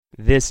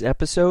This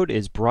episode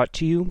is brought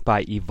to you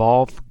by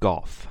Evolve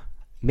Golf,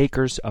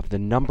 makers of the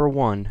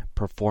 #1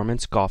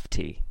 performance golf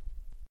tee.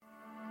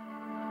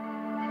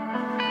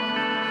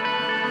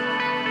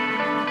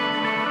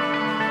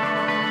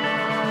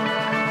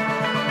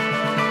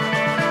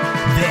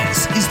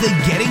 This is the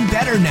Getting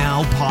Better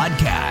Now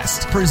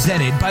podcast,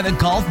 presented by the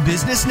Golf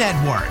Business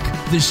Network,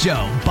 the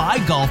show by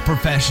golf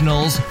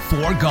professionals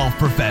for golf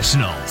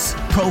professionals,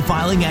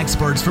 profiling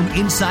experts from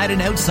inside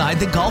and outside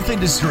the golf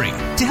industry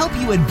to help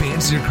you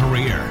advance your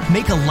career,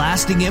 make a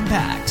lasting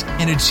impact,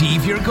 and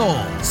achieve your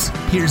goals.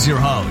 Here's your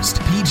host,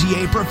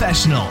 PGA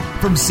professional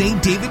from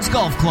St. David's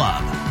Golf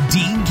Club,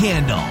 Dean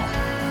Candle.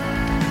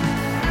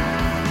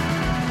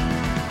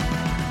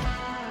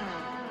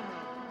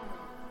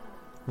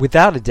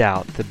 Without a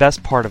doubt, the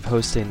best part of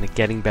hosting the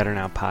Getting Better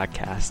Now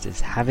podcast is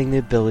having the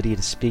ability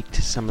to speak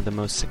to some of the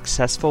most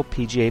successful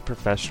PGA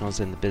professionals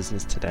in the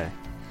business today.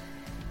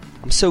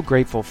 I'm so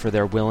grateful for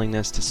their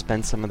willingness to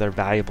spend some of their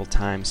valuable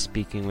time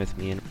speaking with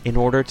me in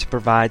order to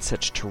provide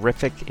such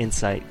terrific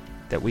insight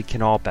that we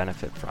can all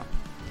benefit from.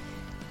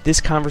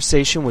 This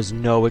conversation was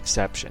no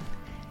exception.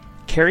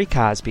 Kerry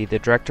Cosby, the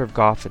director of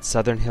golf at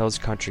Southern Hills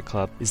Country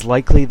Club, is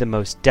likely the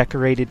most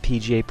decorated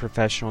PGA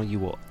professional you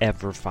will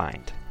ever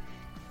find.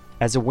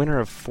 As a winner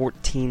of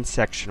 14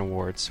 section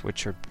awards,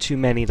 which are too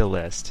many to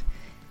list,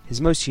 his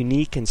most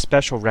unique and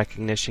special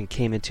recognition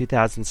came in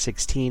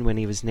 2016 when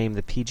he was named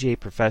the PGA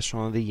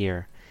Professional of the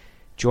Year,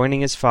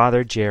 joining his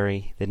father,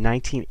 Jerry, the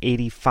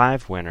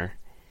 1985 winner,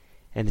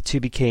 and the two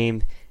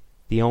became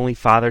the only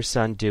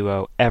father-son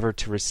duo ever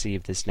to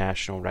receive this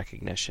national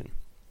recognition.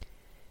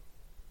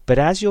 But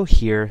as you'll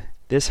hear,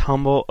 this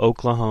humble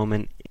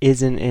Oklahoman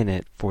isn't in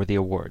it for the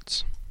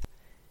awards.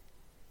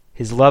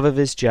 His love of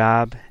his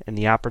job and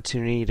the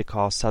opportunity to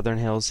call Southern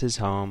Hills his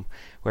home,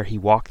 where he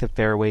walked the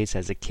fairways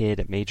as a kid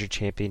at major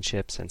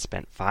championships and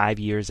spent 5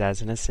 years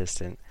as an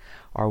assistant,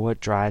 are what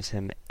drives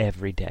him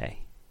every day.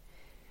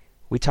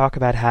 We talk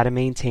about how to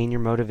maintain your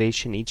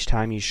motivation each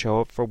time you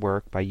show up for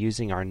work by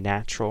using our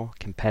natural,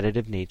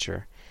 competitive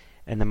nature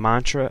and the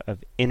mantra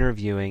of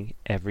interviewing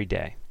every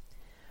day.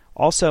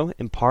 Also,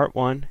 in part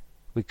 1,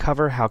 we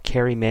cover how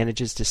Kerry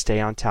manages to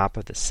stay on top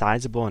of the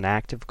sizable and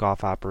active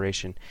golf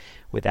operation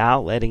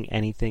without letting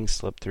anything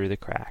slip through the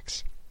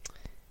cracks.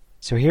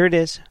 So here it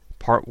is,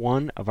 part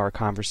 1 of our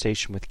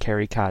conversation with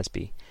Kerry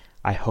Cosby.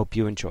 I hope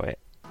you enjoy it.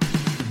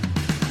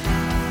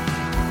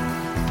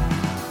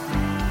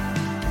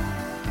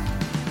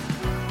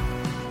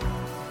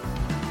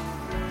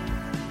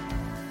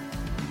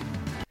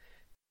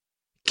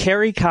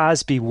 Kerry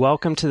Cosby,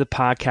 welcome to the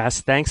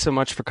podcast. Thanks so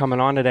much for coming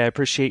on today. I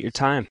appreciate your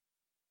time.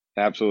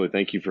 Absolutely.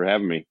 Thank you for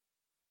having me.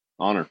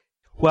 Honor.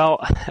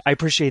 Well, I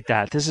appreciate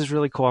that. This is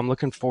really cool. I'm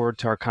looking forward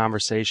to our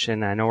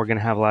conversation. I know we're going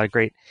to have a lot of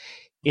great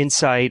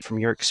insight from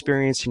your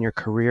experience and your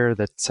career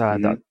that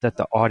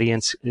the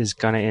audience is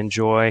going to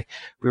enjoy.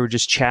 We were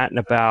just chatting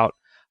about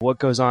what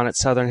goes on at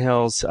Southern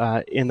Hills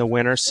in the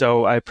winter,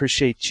 so I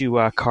appreciate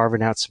you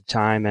carving out some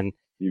time and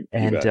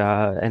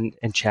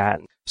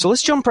chat. So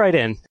let's jump right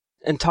in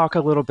and talk a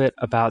little bit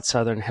about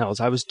Southern Hills.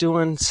 I was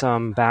doing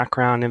some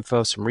background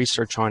info, some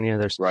research on you.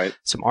 There's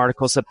some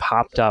articles that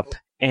popped up.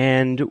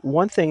 And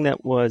one thing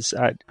that was,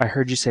 I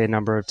heard you say a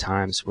number of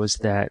times, was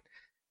that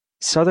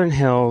Southern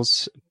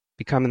Hills,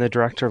 becoming the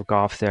director of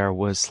golf there,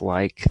 was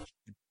like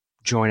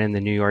joining the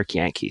New York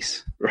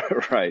Yankees.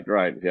 Right.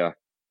 Yeah.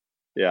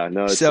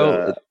 No, it's,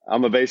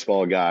 I'm a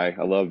baseball guy.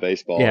 I love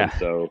baseball. Yeah. And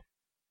so,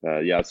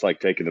 it's like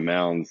taking the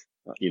mound,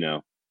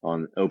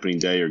 on opening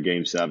day or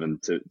game 7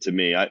 to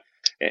me.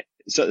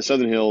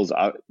 Southern Hills,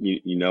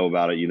 you know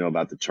about it. You know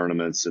about the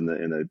tournaments and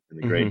the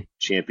great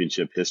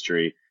championship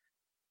history,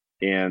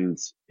 and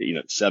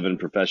 7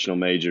 professional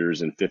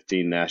majors and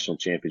 15 national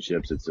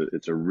championships.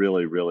 It's a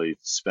really, really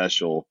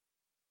special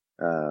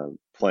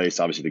place.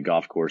 Obviously, the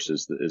golf course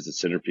is the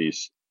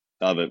centerpiece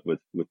of it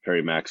with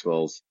Perry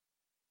Maxwell's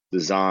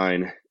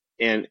design.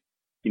 And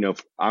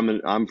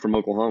I'm from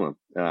Oklahoma.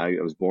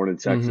 I was born in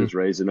Texas,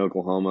 raised in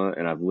Oklahoma,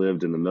 and I've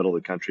lived in the middle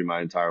of the country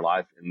my entire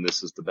life. And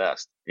this is the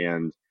best.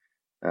 And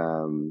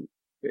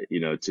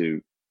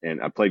and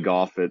I played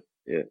golf at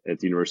the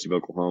University of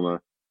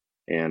Oklahoma,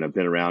 and I've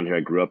been around here.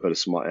 I grew up in a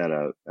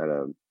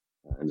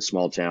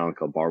small town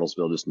called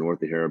Bartlesville, just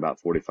north of here, about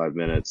 45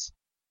 minutes,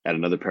 at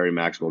another Perry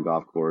Maxwell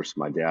golf course.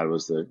 My dad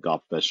was the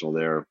golf professional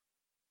there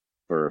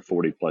for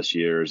 40 plus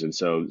years. And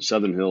so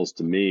Southern Hills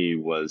to me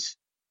was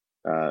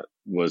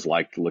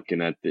like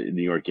looking at the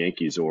New York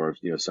Yankees, or,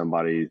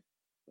 somebody,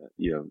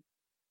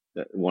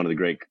 one of the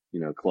great,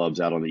 clubs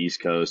out on the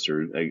East Coast,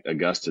 or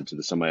Augusta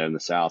to somebody in the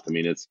South. I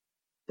mean,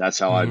 that's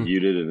how I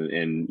viewed it.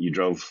 And you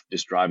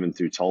just driving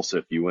through Tulsa,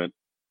 if you went,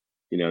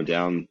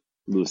 down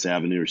Lewis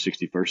Avenue or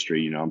 61st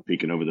Street, I'm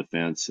peeking over the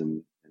fence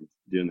and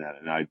doing that.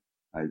 And I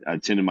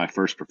attended my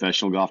first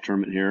professional golf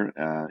tournament here,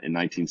 in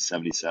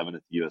 1977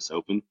 at the U.S.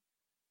 Open.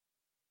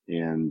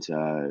 And,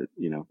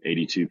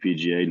 82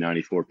 PGA,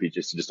 94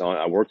 PGA.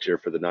 I worked here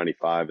for the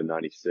 95 and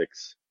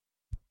 96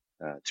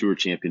 tour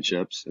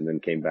championships, and then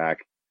came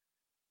back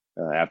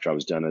after I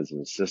was done as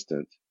an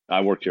assistant.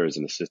 I worked here as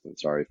an assistant,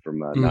 from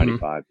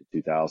 95 to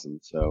 2000.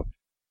 So,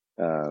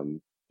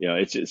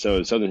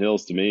 so Southern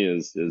Hills to me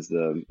is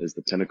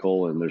the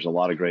pinnacle, and there's a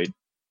lot of great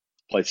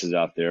places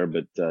out there.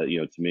 But,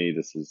 to me,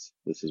 this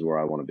is where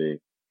I want to be.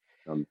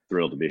 I'm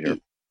thrilled to be here.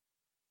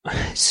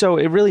 So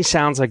it really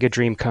sounds like a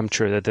dream come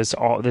true that this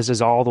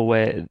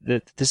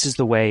is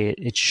the way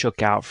it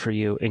shook out for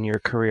you in your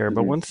career. Mm-hmm.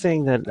 But one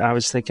thing that I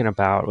was thinking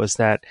about was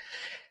that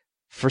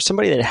for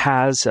somebody that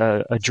has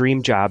a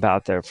dream job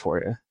out there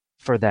for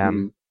them,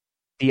 mm-hmm.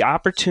 the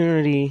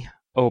opportunity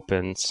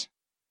opens.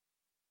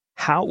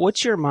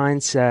 What's your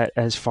mindset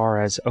as far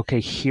as,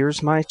 okay,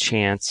 here's my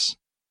chance,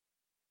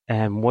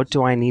 and what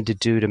do I need to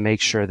do to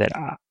make sure that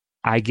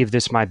I give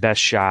this my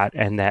best shot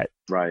and that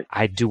right.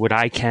 I do what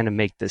I can to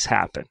make this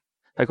happen?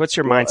 Like, what's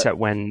your mindset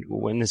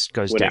when this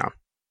goes down?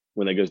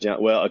 When it goes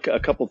down, well, a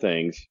couple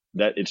things.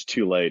 That it's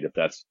too late if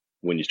that's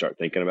when you start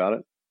thinking about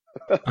it.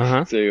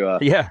 Uh-huh. So,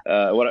 yeah.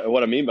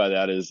 What I mean by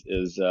that is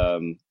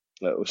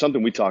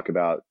something we talk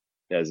about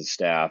as a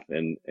staff,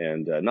 and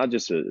not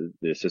just the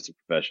assistant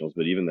professionals,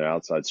 but even the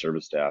outside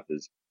service staff,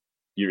 is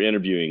you're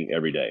interviewing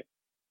every day.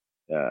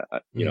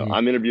 Mm-hmm.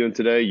 I'm interviewing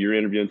today, you're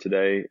interviewing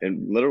today,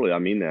 and literally I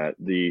mean that.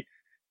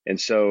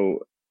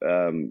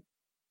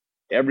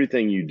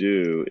 Everything you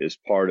do is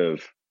part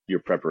of your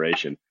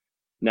preparation.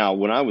 Now,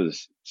 when I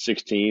was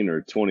 16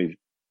 or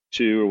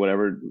 22 or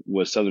whatever,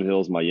 was Southern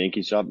Hills my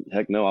Yankees job?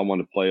 Heck no, I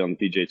wanted to play on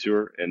the PGA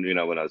Tour. And,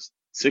 when I was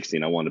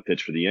 16, I wanted to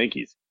pitch for the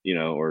Yankees,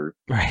 or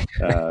right.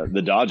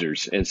 The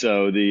Dodgers. And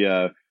so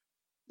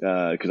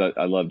because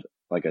I loved,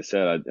 like I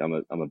said,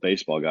 I'm a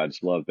baseball guy. I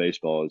just love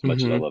baseball as much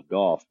mm-hmm. as I love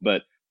golf.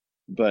 But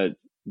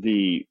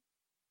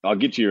I'll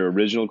get to your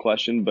original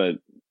question, but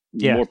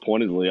more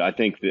pointedly, I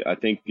think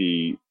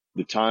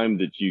the time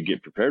that you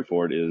get prepared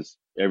for it is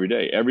every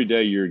day. Every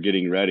day you're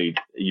getting ready.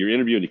 You're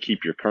interviewing to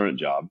keep your current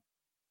job.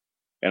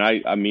 And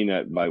I mean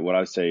that by what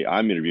I say,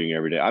 I'm interviewing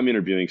every day. I'm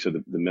interviewing so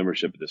the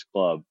membership of this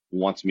club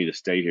wants me to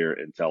stay here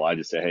until I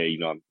just say, hey,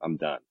 I'm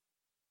done.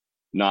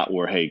 Not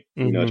where, hey,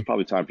 mm-hmm. It's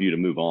probably time for you to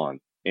move on.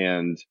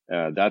 And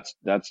that's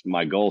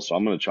my goal. So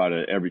I'm going to try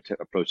to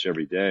approach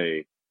every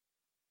day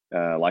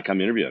like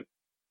I'm interviewing.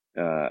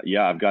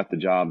 I've got the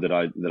job that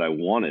I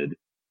wanted,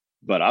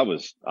 but I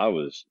was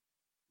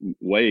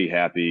way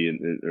happy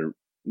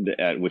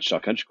at Wichita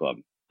Country Club,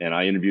 and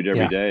I interviewed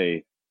every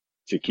day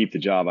to keep the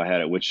job I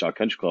had at Wichita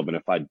Country Club. And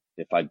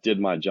if I did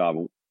my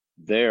job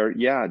there,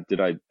 did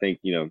I think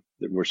there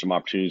were some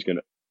opportunities going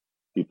to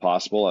be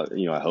possible?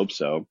 I hope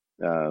so.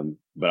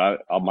 But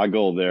my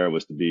goal there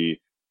was to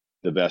be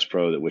the best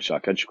pro that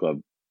Wichita Country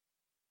Club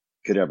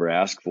could ever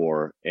ask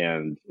for,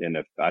 and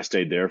if I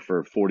stayed there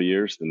for 40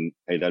 years, then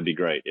hey, that'd be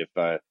great. If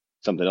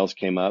something else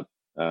came up,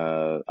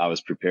 I was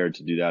prepared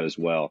to do that as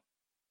well.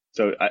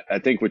 So I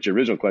think what your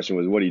original question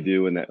was, what do you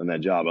do when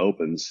that job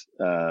opens?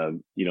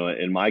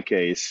 In my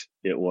case,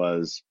 it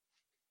was,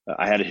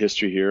 I had a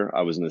history here.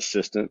 I was an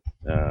assistant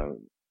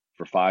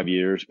for 5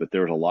 years, but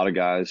there was a lot of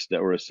guys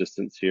that were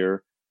assistants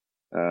here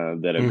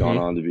that have mm-hmm. gone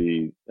on to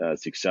be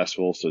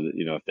successful. So that,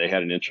 if they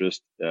had an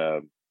interest,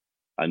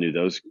 I knew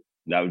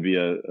that would be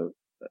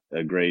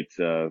a great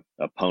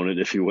opponent,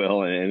 if you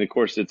will. And of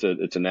course, it's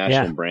a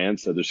national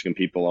brand. So there's some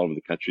people all over the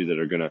country that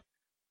are going to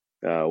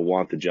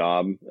want the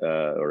job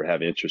or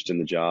have interest in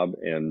the job,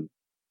 and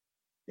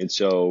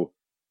so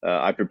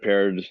I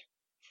prepared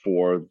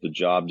for the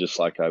job just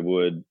like I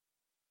would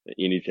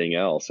anything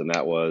else, and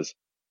that was,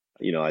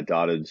 I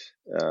dotted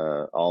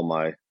all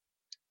my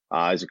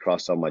I's,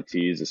 across all my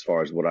T's as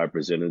far as what I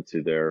presented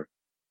to their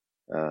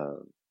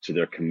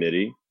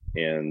committee,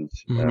 and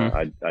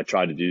mm-hmm. I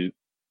tried to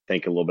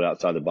think a little bit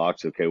outside the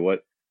box. Okay,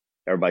 what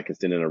everybody can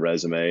send in a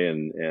resume,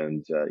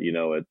 and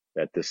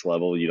at this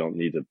level, you don't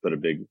need to put a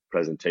big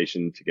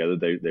presentation together.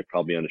 They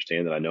probably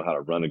understand that I know how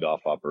to run a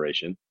golf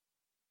operation.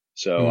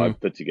 So mm-hmm. I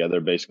put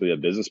together basically a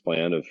business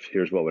plan of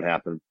here's what would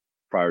happen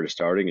prior to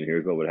starting, and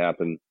here's what would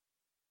happen,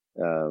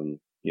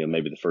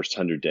 maybe the first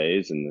 100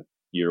 days and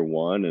year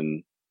 1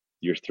 and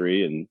year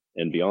 3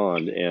 and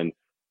beyond.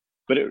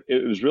 But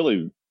it was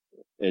really,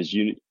 as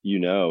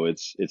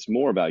it's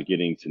more about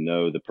getting to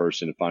know the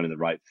person and finding the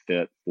right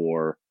fit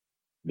for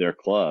their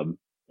club,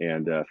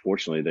 and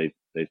fortunately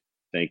they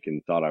think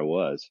and thought I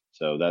was.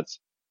 So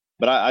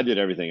but I did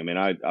everything. I mean,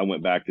 I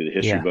went back to the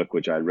history book,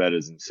 which I read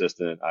as an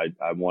assistant.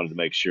 I wanted to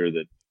make sure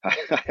that I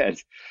had,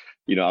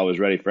 I was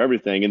ready for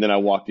everything, and then I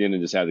walked in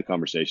and just had the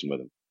conversation with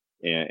them,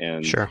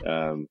 and sure.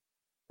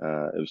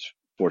 It was,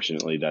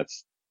 fortunately,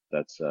 that's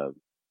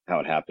how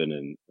it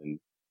happened, and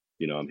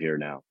I'm here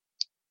now.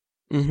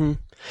 Mm-hmm.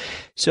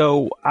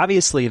 So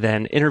obviously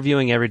then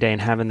interviewing every day and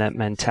having that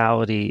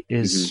mentality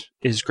is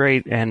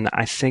great. And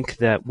I think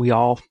that we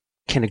all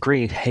can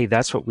agree, hey,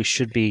 that's what we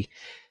should be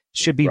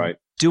right.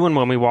 doing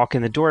when we walk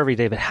in the door every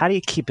day. But how do you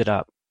keep it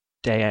up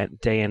day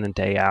in and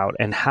day out?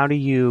 And how do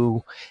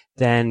you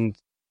then,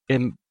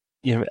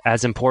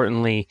 as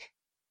importantly,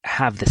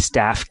 have the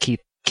staff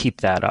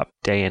keep that up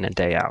day in and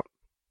day out?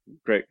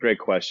 Great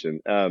question.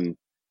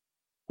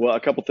 Well, a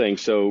couple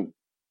things. So,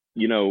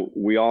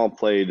 we all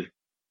played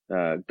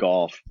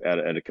golf at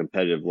a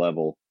competitive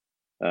level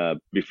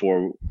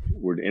before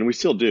and we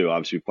still do.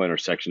 Obviously, we play in our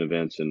section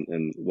events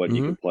and what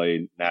you can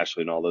play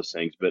nationally and all those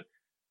things.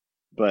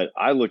 But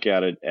I look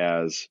at it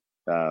as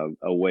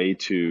a way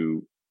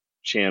to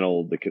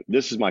channel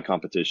this is my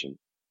competition.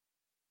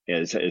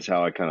 Is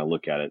how I kind of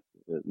look at it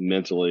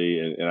mentally,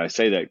 and I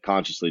say that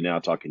consciously now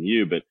talking to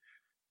you. But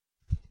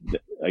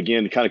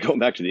again, kind of going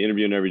back to the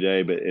interviewing every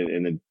day, but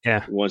and then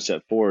one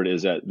step forward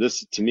is that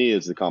this to me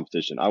is the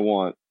competition. I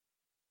want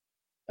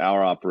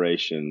our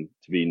operation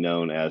to be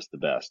known as the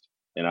best,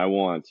 and I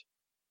want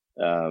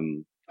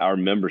our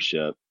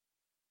membership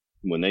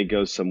when they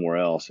go somewhere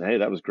else. Hey,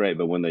 that was great,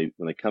 but when they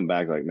come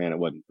back, like, man, it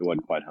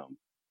wasn't quite home.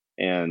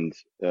 And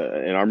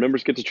our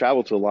members get to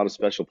travel to a lot of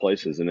special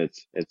places, and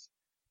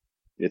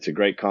it's a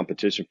great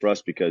competition for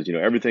us because,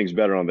 everything's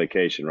better on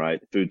vacation, right?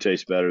 The food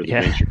tastes better, the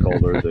drinks are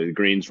colder, the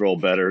greens roll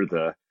better,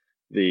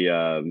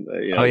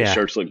 the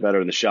shirts look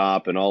better in the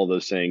shop, and all of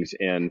those things.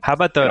 And how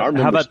about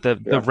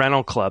the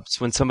rental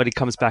clubs when somebody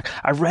comes back?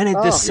 I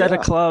rented this set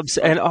of clubs,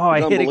 and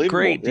I hit it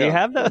great. Do you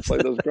have those? I play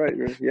those great.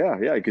 Yeah,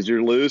 because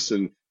you're loose,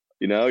 and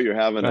you're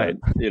having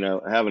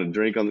having a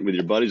drink with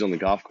your buddies on the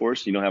golf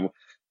course.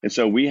 And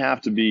so we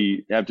have to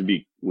be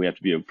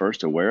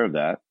first aware of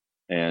that.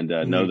 And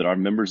know that our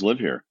members live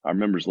here. Our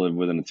members live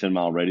within a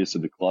 10-mile radius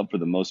of the club for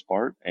the most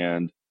part,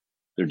 and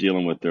they're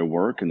dealing with their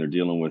work and they're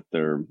dealing with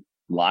their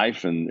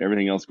life and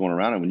everything else going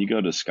around. And when you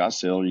go to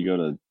Scottsdale, or you go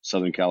to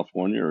Southern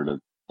California or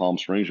to Palm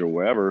Springs or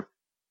wherever,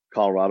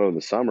 Colorado in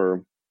the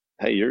summer,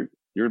 hey,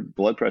 your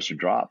blood pressure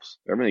drops.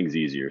 Everything's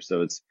easier.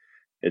 So it's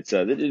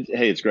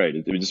great.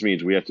 It just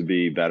means we have to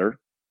be better.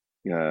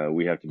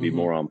 We have to be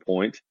more on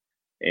point,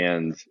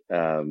 and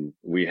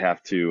we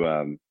have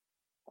to.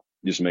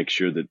 Just make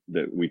sure that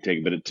we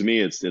take, but to me,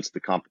 it's the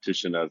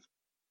competition of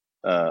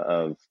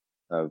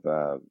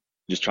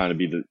just trying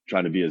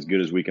to be as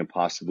good as we can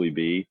possibly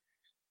be,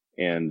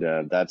 and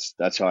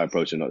that's how I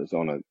approach it. It's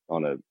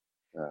on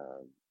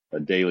a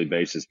daily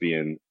basis,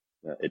 being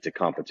it's a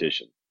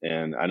competition,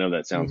 and I know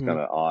that sounds kind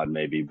of odd,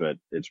 maybe, but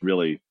it's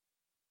really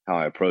how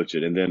I approach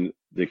it. And then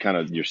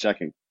your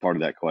second part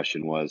of that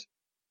question was,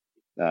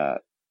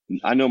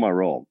 I know my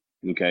role.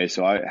 Okay,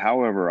 so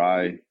however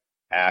I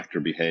act or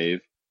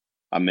behave,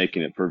 I'm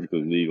making it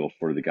perfectly legal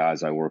for the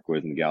guys I work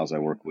with and the gals I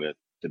work with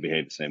to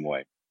behave the same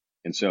way.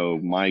 And so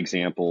my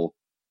example,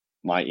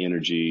 my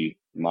energy,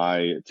 my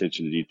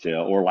attention to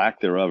detail, or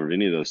lack thereof, of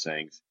any of those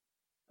things,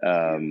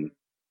 I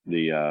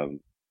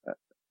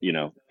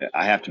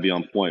have to be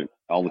on point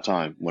all the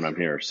time when I'm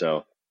here.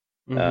 So,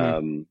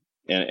 and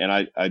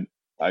I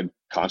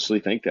constantly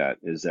think that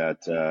is that,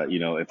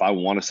 if I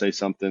want to say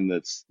something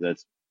that's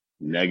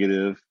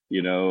negative,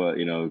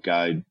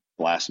 guy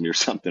blasting me or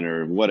something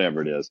or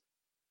whatever it is,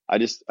 I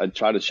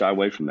try to shy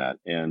away from that.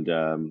 And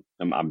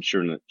I'm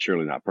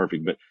surely not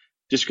perfect, but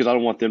just because I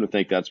don't want them to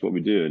think that's what we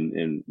do.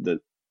 And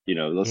that,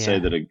 let's say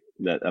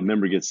that a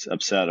member gets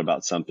upset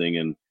about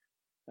something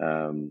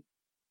and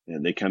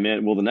they come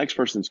in. Well, the next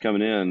person that's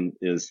coming in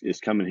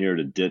is coming here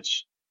to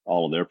ditch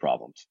all of their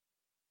problems.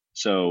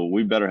 So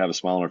we better have a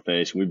smile on our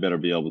face, and we better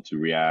be able to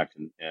react.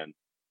 And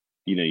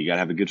you got to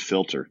have a good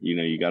filter.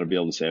 You got to be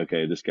able to say,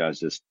 okay, this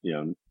guy's just,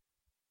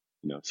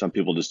 some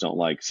people just don't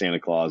like Santa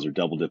Claus or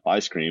double dip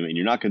ice cream, and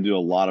you're not going to do a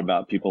lot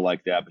about people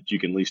like that, but you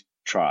can at least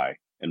try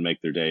and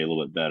make their day a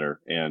little bit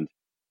better. And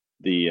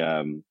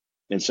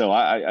and so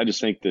I just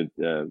think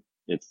that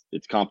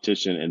it's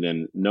competition, and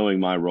then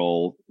knowing my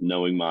role,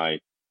 knowing I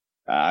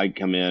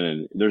come in,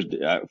 and there's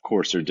of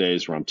course there are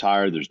days where I'm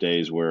tired. There's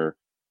days where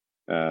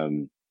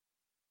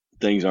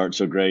things aren't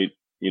so great,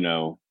 in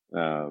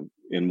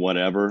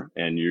whatever,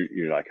 and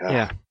you're like,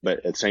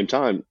 but at the same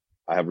time,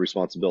 I have a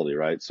responsibility,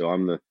 right? So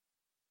I'm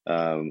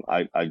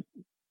I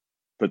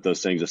put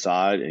those things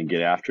aside and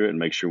get after it and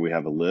make sure we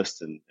have a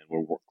list and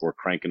we're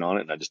cranking on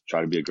it. And I just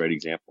try to be a great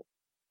example.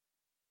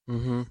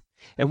 Mm-hmm.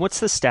 And what's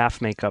the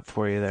staff makeup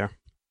for you there?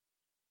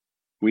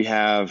 We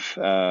have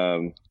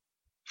 5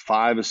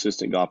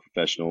 assistant golf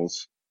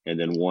professionals, and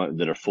then 1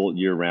 that are full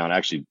year round,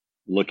 actually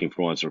looking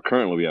for one. So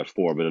currently we have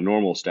 4, but a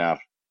normal staff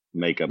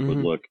makeup would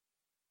look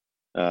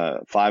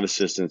 5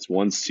 assistants,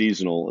 1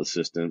 seasonal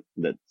assistant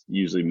that's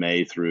usually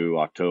May through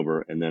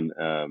October, and then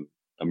a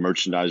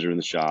merchandiser in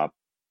the shop.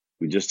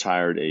 We just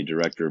hired a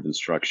director of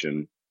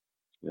instruction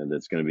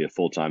that's going to be a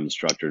full-time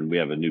instructor, and we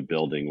have a new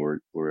building.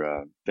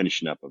 We're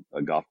finishing up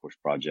a golf course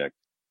project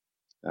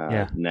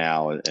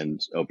now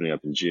and opening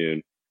up in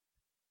June.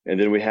 And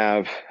then we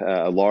have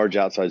a large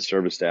outside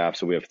service staff.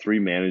 So we have 3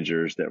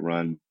 managers that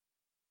run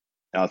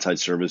outside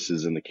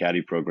services in the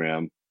caddy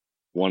program.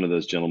 One of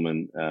those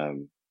gentlemen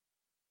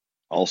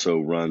also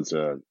runs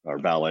our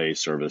valet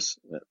service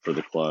for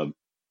the club.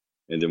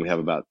 And then we have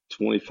about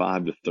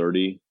 25 to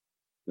 30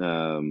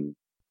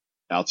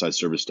 outside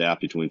service staff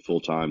between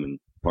full-time and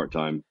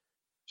part-time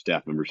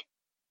staff members.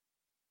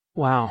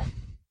 Wow.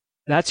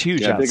 That's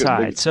huge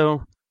outside.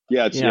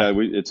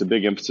 It's a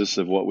big emphasis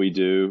of what we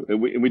do.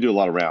 And we do a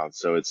lot of rounds.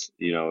 So it's,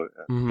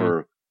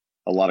 for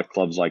a lot of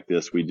clubs like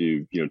this, we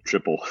do,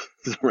 triple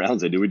the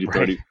rounds they do. We do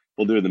 30,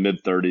 we'll do in the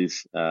mid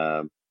 30s,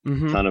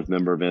 ton of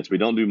member events. We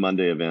don't do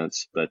Monday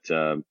events, but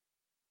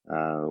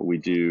We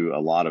do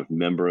a lot of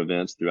member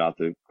events throughout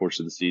the course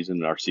of the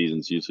season. Our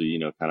season's usually,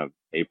 kind of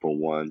April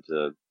 1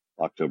 to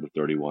October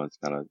 31. It's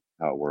kind of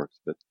how it works.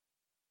 But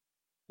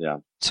yeah,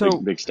 So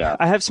big staff.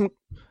 I have some.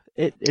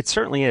 It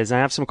certainly is. I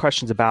have some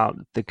questions about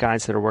the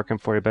guys that are working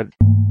for you, but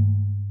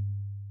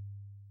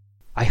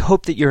I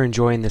hope that you're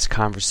enjoying this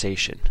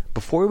conversation.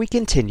 Before we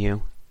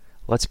continue,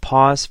 let's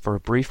pause for a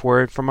brief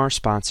word from our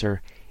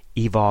sponsor,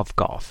 Evolve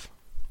Golf.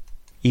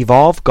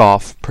 Evolve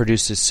Golf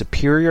produces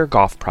superior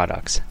golf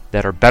products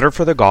that are better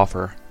for the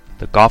golfer,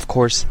 the golf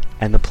course,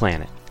 and the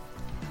planet.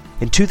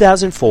 In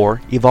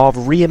 2004, Evolve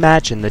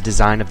reimagined the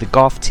design of the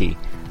golf tee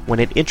when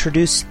it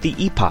introduced the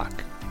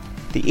Epoch.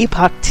 The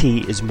Epoch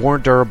tee is more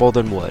durable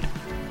than wood.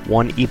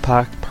 One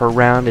Epoch per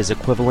round is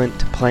equivalent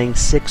to playing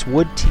 6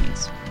 wood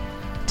tees.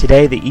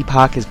 Today, the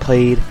Epoch is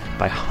played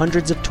by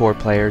hundreds of tour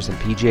players and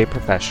PGA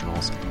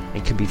professionals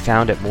and can be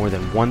found at more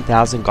than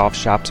 1,000 golf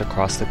shops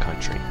across the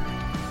country.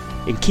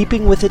 In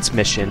keeping with its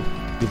mission,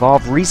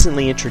 Evolve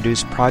recently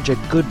introduced Project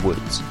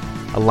Goodwoods,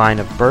 a line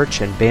of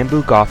birch and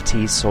bamboo golf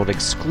tees sold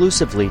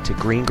exclusively to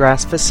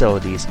greengrass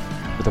facilities,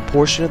 with a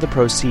portion of the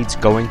proceeds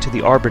going to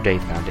the Arbor Day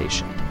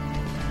Foundation.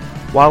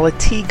 While a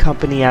tee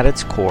company at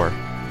its core,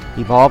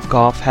 Evolve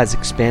Golf has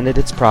expanded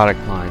its product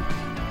line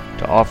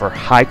to offer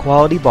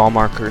high-quality ball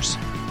markers,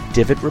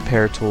 divot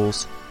repair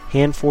tools,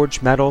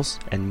 hand-forged metals,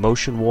 and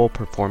motion wool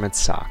performance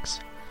socks.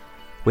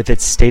 With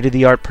its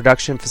state-of-the-art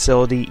production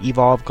facility,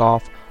 Evolve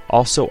Golf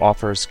also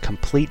offers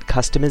complete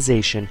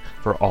customization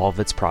for all of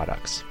its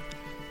products.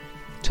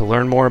 To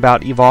learn more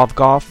about Evolve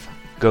Golf,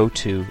 go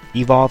to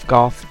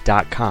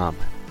evolvegolf.com.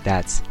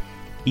 That's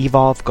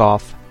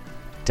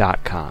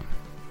evolvegolf.com.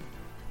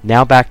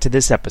 Now back to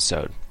this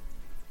episode.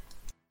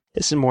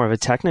 This is more of a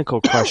technical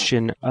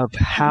question of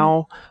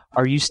how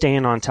are you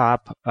staying on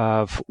top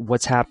of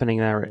what's happening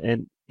there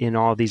in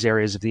all these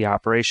areas of the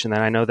operation.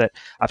 And I know that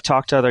I've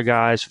talked to other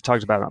guys, we've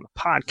talked about it on the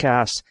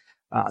podcast,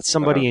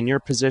 somebody in your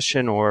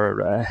position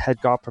or a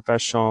head golf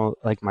professional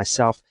like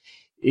myself.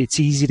 It's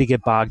easy to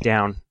get bogged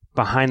down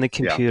behind the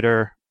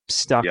computer,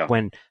 stuck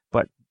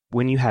but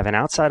when you have an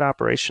outside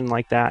operation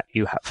like that,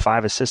 you have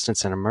 5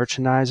 assistants and a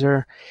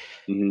merchandiser.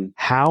 Mm-hmm.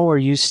 How are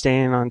you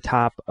staying on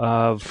top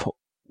of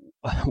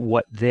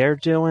what they're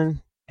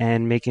doing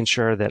and making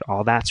sure that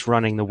all that's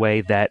running the way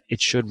that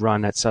it should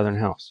run at Southern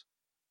Hills?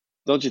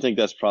 Don't you think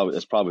that's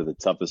probably the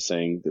toughest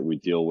thing that we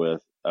deal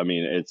with? I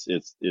mean,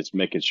 it's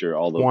making sure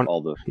all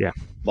the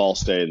balls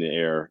stay in the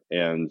air,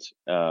 and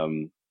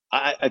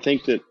I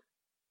think that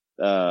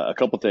a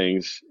couple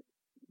things.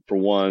 For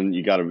one,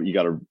 you got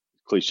to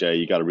cliche.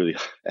 You got to really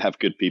have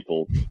good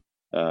people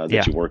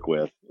that you work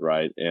with,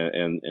 right?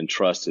 And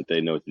trust that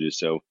they know what to do.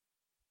 So,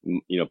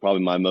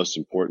 probably my most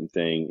important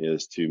thing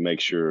is to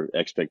make sure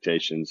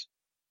expectations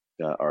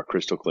are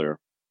crystal clear.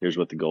 Here's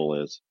what the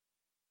goal is,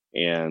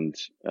 and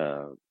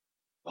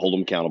hold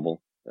them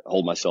accountable.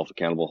 Hold myself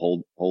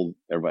accountable. Hold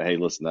everybody. Hey,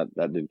 listen,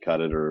 that didn't cut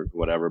it or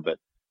whatever. But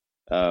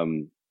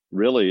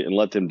really, and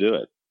let them do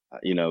it.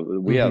 We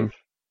have,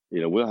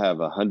 we'll have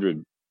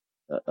 100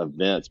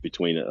 events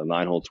between a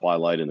 9-hole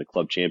twilight and the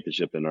club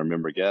championship and our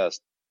member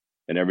guest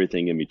and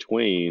everything in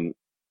between.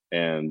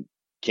 And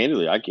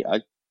candidly, I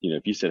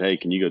if you said, hey,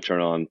 can you go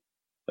turn on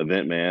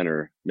Event Man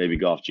or maybe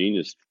Golf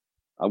Genius,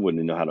 I wouldn't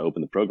even know how to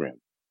open the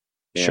program.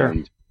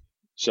 And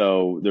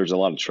so there's a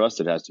lot of trust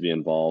that has to be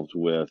involved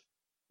with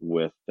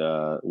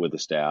the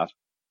staff.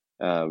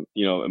 And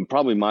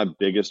probably my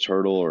biggest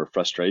hurdle or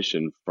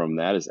frustration from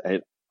that is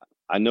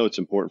I know it's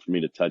important for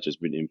me to touch as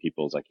many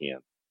people as I can.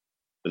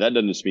 But that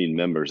doesn't just mean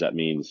members. That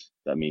means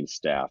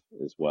staff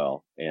as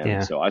well.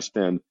 And so I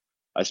spend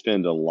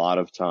a lot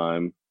of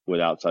time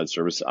with outside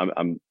service.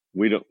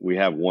 We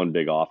have one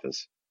big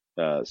office,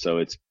 so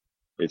it's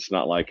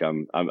not like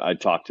I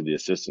talk to the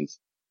assistants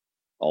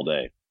all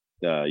day,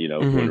 when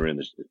we're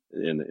in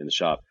the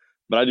shop.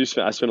 But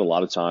I spend a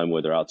lot of time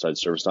with our outside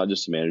service, not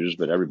just the managers,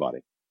 but everybody.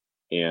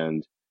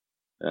 And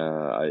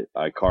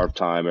I carve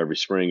time every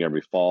spring,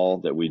 every fall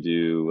that we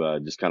do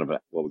just kind of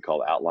what we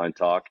call outline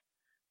talk.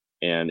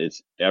 And I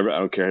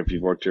don't care if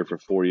you've worked here for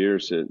 4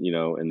 years, in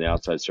the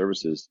outside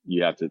services,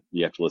 you have to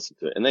listen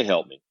to it. And they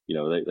help me,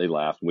 they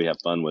laugh and we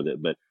have fun with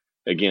it. But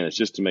again, it's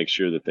just to make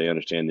sure that they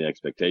understand the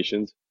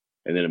expectations.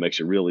 And then it makes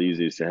it real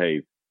easy to say,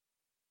 hey,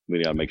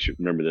 we got to make sure,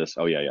 remember this.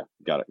 Oh yeah.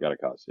 Got it.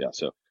 Cause. Yeah.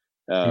 So,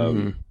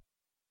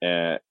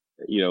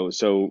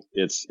 so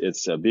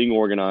it's being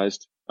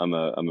organized. I'm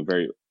a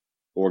very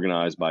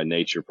organized by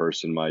nature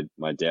person.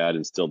 My dad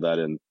instilled that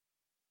in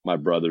my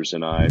brothers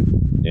and I,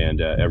 and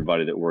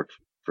everybody that worked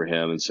for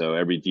him. And so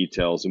every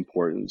detail is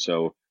important.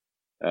 So,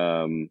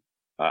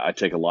 I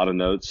take a lot of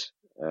notes.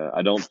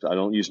 I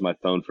don't use my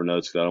phone for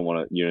notes because I don't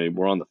want to,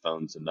 we're on the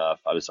phones enough.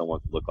 I just don't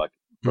want to look like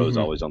pros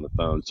always on the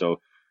phone.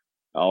 So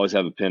I always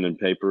have a pen and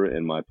paper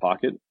in my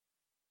pocket.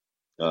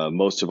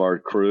 Most of our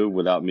crew,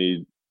 without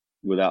me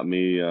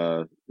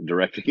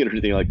directing it or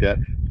anything like that,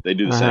 they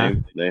do the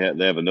same.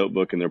 They have a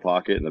notebook in their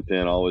pocket and a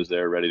pen always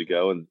there ready to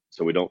go. And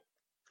so we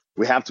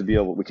have to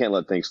we can't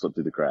let things slip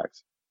through the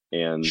cracks.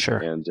 And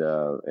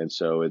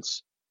so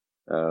it's,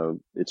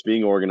 it's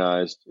being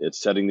organized,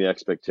 it's setting the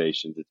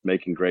expectations, it's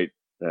making great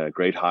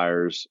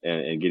hires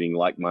and getting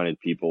like-minded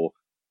people.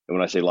 And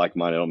when I say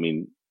like-minded, I don't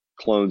mean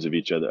clones of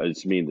each other. I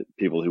just mean that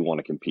people who want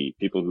to compete,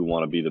 people who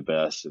want to be the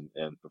best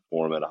and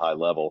perform at a high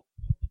level.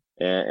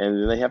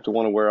 And they have to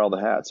want to wear all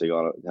the hats. They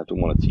have to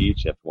want to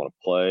teach, have to want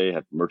to play,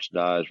 have to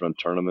merchandise, run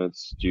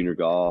tournaments, junior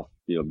golf,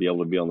 be able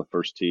to be on the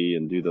first tee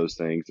and do those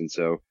things. And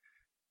so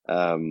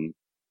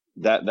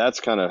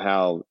that's kind of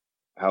how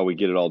we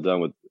get it all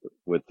done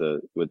with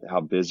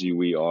how busy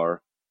we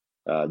are.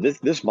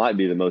 This might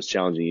be the most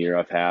challenging year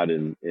I've had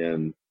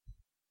in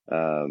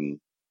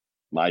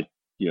my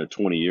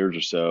 20 years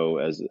or so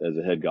as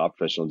a head golf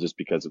professional, just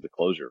because of the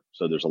closure.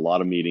 So there's a lot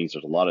of meetings,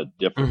 there's a lot of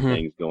different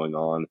things going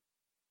on,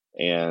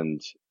 and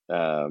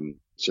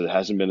so there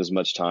hasn't been as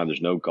much time.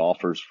 There's no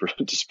golfers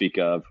to speak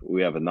of.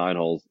 We have a 9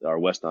 holes. Our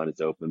West 9 is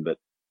open, but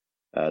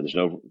there's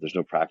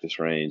no practice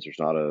range. There's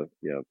not a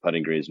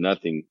putting greens.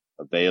 Nothing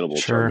available.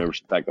 Sure. In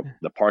fact,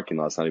 the parking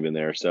lot's not even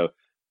there. So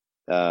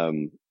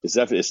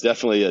it's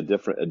definitely a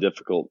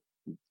difficult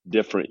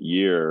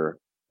year.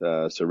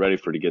 So ready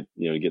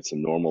to get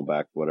some normal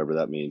back, whatever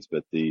that means.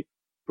 But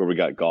where we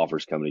got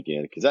golfers coming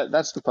again, because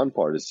that's the fun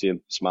part, is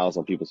seeing smiles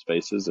on people's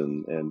faces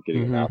and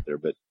getting them out there.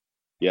 But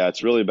yeah,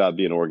 it's really about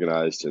being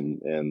organized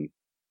and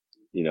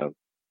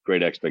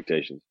great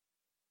expectations.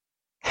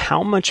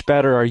 How much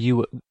better are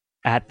you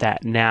at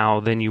that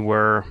now than you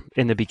were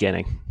in the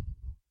beginning?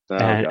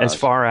 As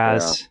far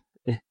as,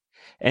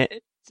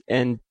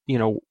 and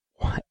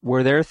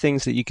were there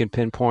things that you can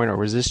pinpoint, or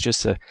was this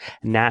just a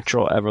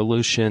natural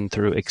evolution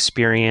through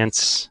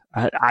experience?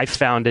 I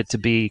found it to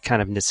be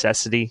kind of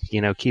necessity,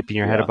 keeping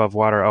your head above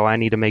water. Oh, I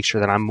need to make sure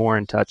that I'm more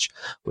in touch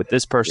with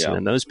this person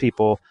and those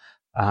people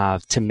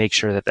to make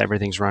sure that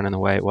everything's running the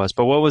way it was.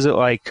 But what was it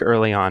like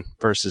early on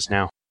versus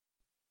now?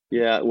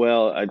 Yeah,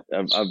 well,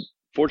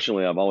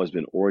 fortunately, I've always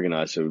been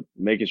organized, so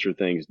making sure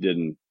things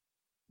didn't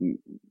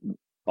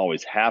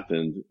always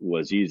happen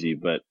was easy,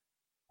 but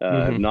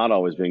have not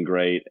always been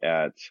great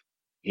at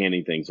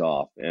handing things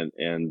off.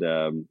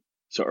 And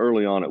so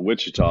early on at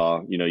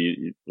Wichita,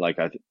 you like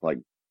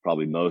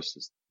probably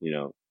most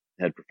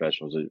head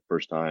professionals at the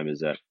first time,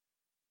 is that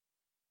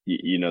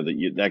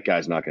that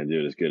guy's not going to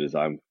do it as good as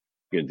I'm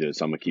going to do it,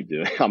 so I'm going to keep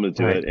doing it. I'm going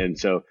to do it, and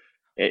so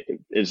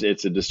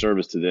it's a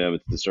disservice to them.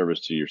 It's a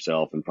disservice to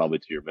yourself and probably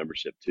to your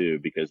membership too,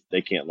 because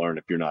they can't learn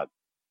if you're not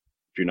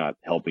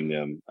helping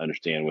them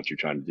understand what you're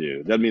trying to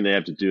do. It doesn't mean they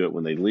have to do it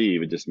when they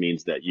leave. It just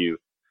means that you've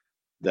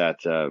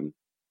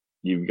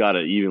got to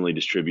evenly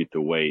distribute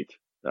the weight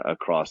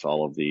across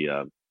all of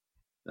the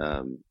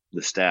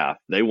staff.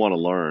 They want to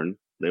learn.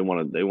 They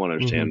want to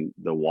understand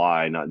the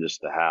why, not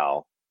just the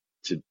how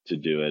to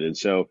do it. And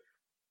so,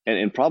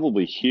 and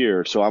probably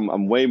here, so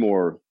I'm way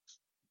more,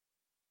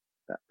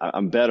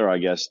 I'm better, I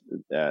guess,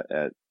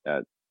 at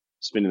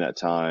spending that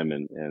time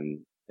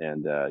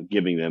and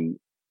giving them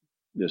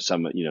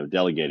some,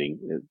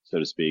 delegating, so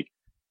to speak.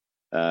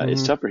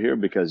 It's tougher here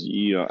because,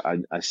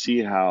 I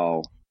see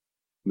how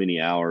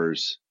many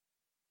hours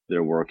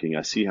they're working.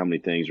 I see how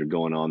many things are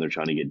going on they're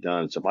trying to get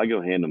done. So if I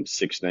go hand them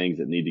 6 things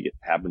that need to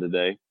happen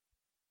today,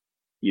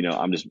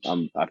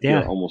 I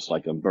feel almost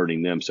like I'm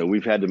burdening them. So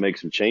we've had to make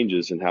some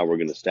changes in how we're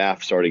going to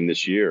staff starting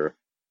this year.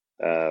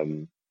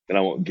 And I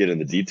won't get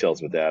into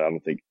details with that. I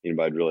don't think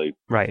anybody really,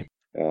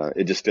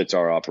 it just fits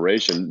our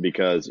operation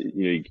because,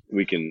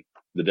 we can,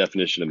 the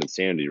definition of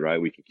insanity, right?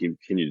 We can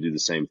continue to do the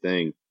same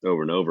thing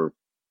over and over.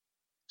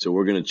 So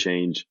we're going to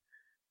change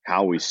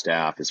how we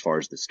staff as far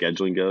as the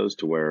scheduling goes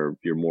to where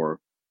you're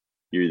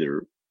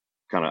either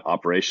kind of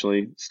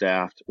operationally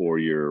staffed or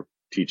you're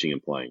teaching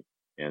and playing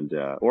and,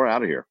 or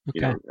out of here,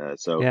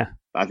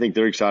 I think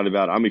they're excited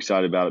about it. I'm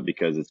excited about it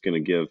because it's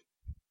going to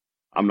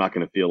I'm not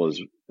going to feel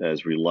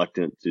as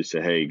reluctant to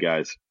say, hey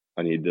guys,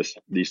 I need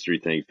these 3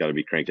 things got to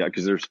be cranked out.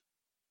 Cause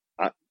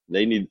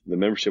the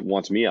membership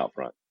wants me out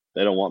front.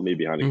 They don't want me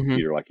behind a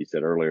computer. Like you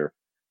said earlier,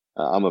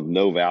 I'm of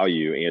no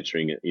value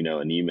answering,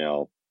 an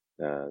email,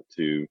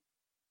 to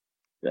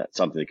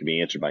something that can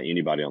be answered by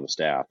anybody on the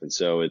staff. And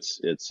so it's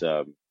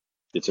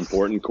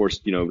important. Of course,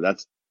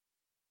 that's,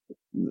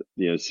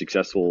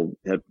 successful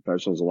head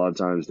professionals. A lot of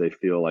times they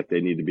feel like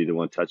they need to be the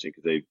one touching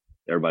because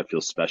everybody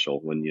feels special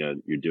when,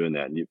 you're doing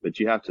that.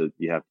 But you have to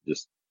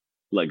just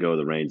let go of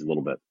the reins a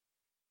little bit.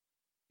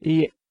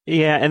 Yeah.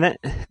 And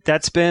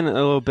that's been a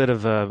little bit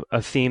of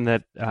a theme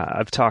that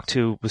I've talked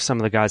to with some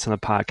of the guys on the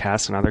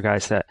podcast and other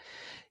guys that,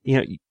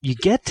 you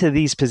get to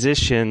these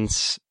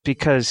positions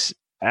because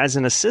as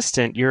an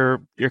assistant,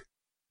 you're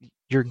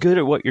good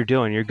at what you're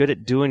doing. You're good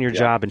at doing your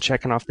job and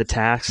checking off the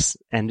tasks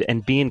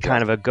and being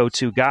kind of a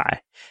go-to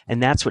guy.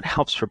 And that's what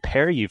helps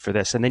prepare you for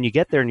this. And then you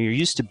get there and you're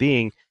used to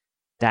being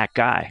that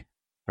guy,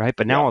 right?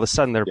 But now all of a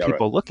sudden there are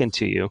people looking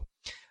to you.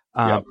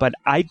 But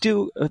I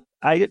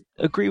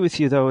agree with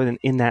you though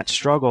in that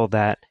struggle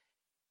that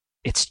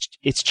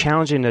it's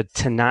challenging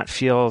to not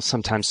feel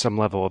sometimes some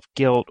level of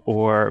guilt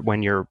or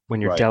when you're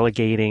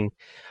delegating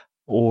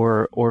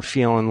or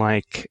feeling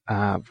like,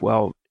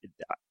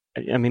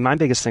 my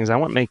biggest thing is I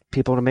want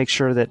people to make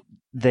sure that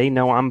they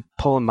know I'm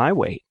pulling my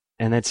weight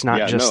And it's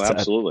not just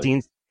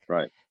absolutely.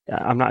 Right.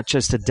 I'm not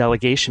just a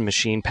delegation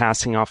machine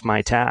passing off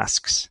my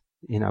tasks,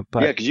 but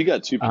because you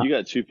got two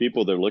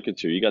people they're looking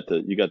to. You got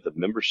the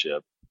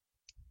membership,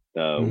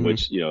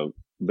 which,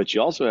 but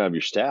you also have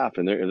your staff,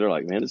 and they're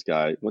like, man, this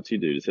guy, what's he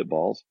do? Just hit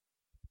balls.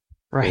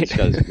 Right. He's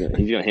going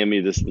to hand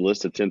me this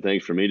list of 10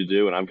 things for me to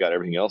do, and I've got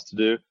everything else to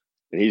do,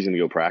 and he's going to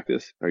go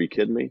practice. Are you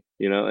kidding me?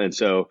 And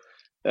so,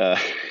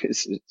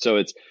 so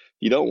it's,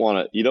 you don't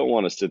want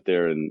to sit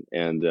there and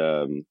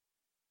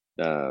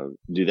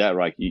do that,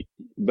 right?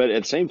 But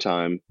at the same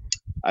time,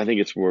 I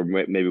think it's where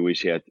maybe we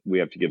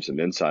have to give some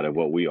insight of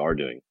what we are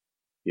doing.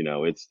 I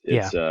don't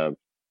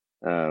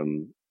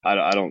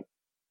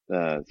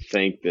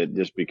think that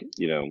just because,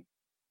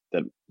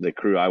 that the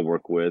crew I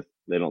work with,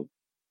 they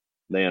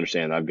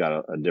understand I've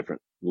got a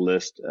different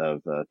list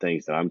of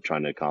things that I'm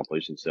trying to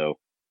accomplish. And so,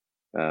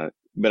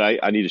 but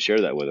I need to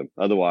share that with them.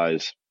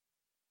 Otherwise,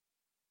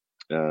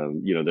 they're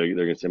going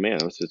to say, man,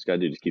 what's this guy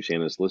do? Just keeps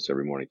handing us lists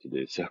every morning to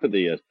do. So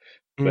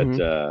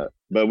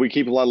but we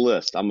keep a lot of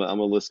lists. I'm a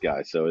list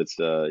guy. So it's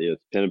pen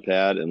and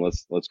pad, and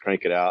let's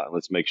crank it out, and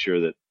let's make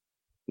sure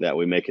that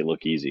we make it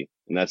look easy.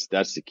 And that's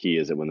the key,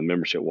 is that when the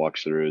membership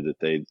walks through, that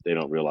they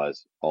don't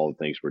realize all the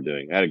things we're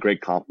doing. I had a great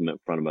compliment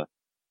from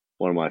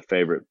one of my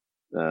favorite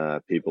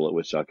people at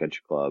Wichita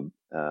Country Club.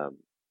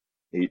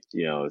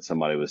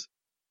 Somebody was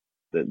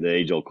the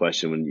age old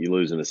question when you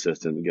lose an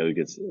assistant and go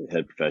get a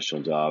head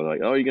professional job,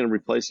 like, oh, are you going to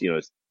replace?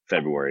 It's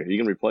February. Are you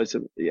going to replace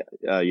him?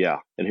 Yeah.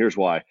 And here's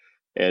why.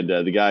 And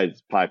the guy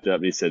piped up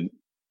and he said,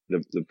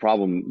 the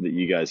problem that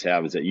you guys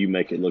have is that you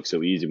make it look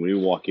so easy. When we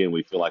walk in,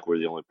 we feel like we're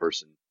the only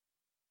person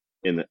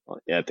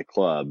at the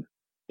club,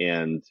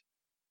 and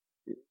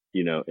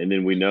and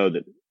then we know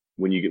that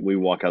when we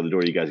walk out the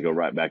door, you guys go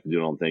right back to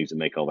doing all the things that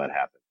make all that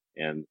happen.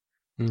 And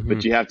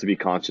but you have to be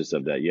conscious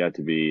of that. You have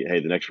to be,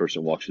 hey, the next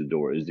person that walks through the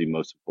door is the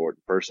most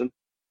important person,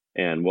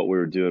 and what we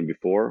were doing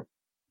before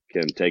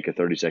can take a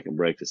 30-second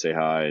break to say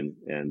hi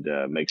and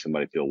make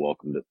somebody feel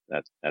welcomed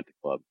at the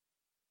club.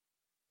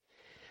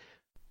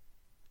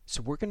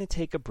 So we're going to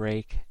take a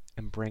break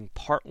and bring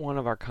part 1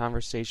 of our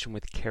conversation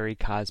with Carrie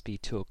Cosby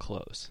to a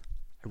close.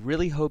 I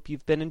really hope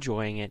you've been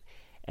enjoying it,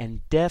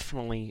 and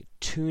definitely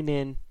tune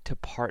in to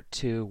part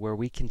 2, where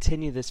we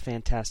continue this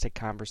fantastic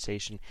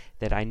conversation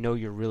that I know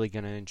you're really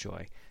going to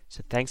enjoy.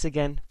 So thanks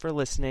again for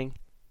listening,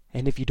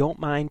 and if you don't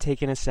mind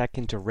taking a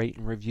second to rate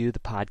and review the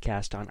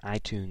podcast on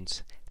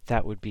iTunes,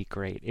 that would be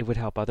great. It would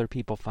help other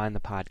people find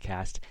the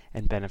podcast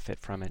and benefit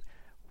from it.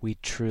 We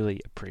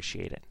truly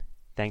appreciate it.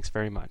 Thanks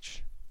very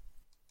much.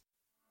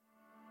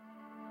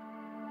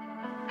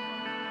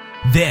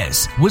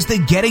 This was the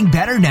Getting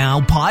Better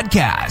Now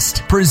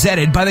podcast,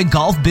 presented by the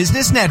Golf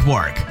Business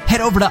Network.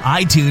 Head over to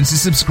iTunes to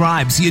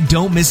subscribe so you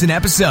don't miss an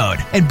episode,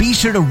 and be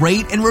sure to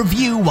rate and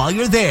review while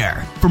you're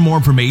there. For more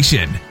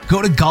information,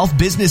 go to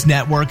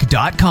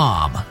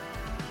golfbusinessnetwork.com.